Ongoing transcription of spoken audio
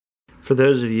For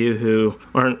those of you who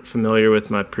aren't familiar with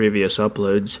my previous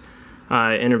uploads,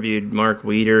 I interviewed Mark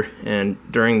Weeder, and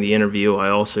during the interview I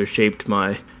also shaped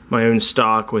my own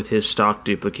stock with his stock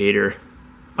duplicator.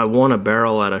 I won a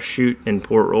barrel at a shoot in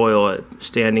Port Royal at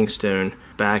Standing Stone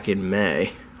back in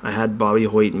May. I had Bobby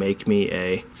Hoyt make me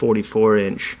a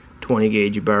 44-inch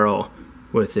 20-gauge barrel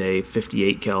with a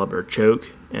 58 caliber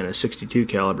choke and a 62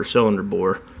 caliber cylinder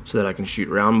bore so that I can shoot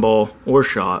round ball or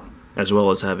shot, as well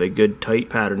as have a good tight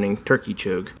patterning turkey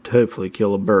choke to hopefully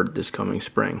kill a bird this coming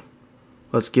spring.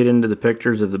 Let's get into the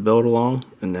pictures of the build along,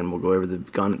 and then we'll go over the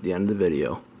gun at the end of the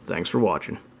video. Thanks for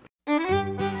watching.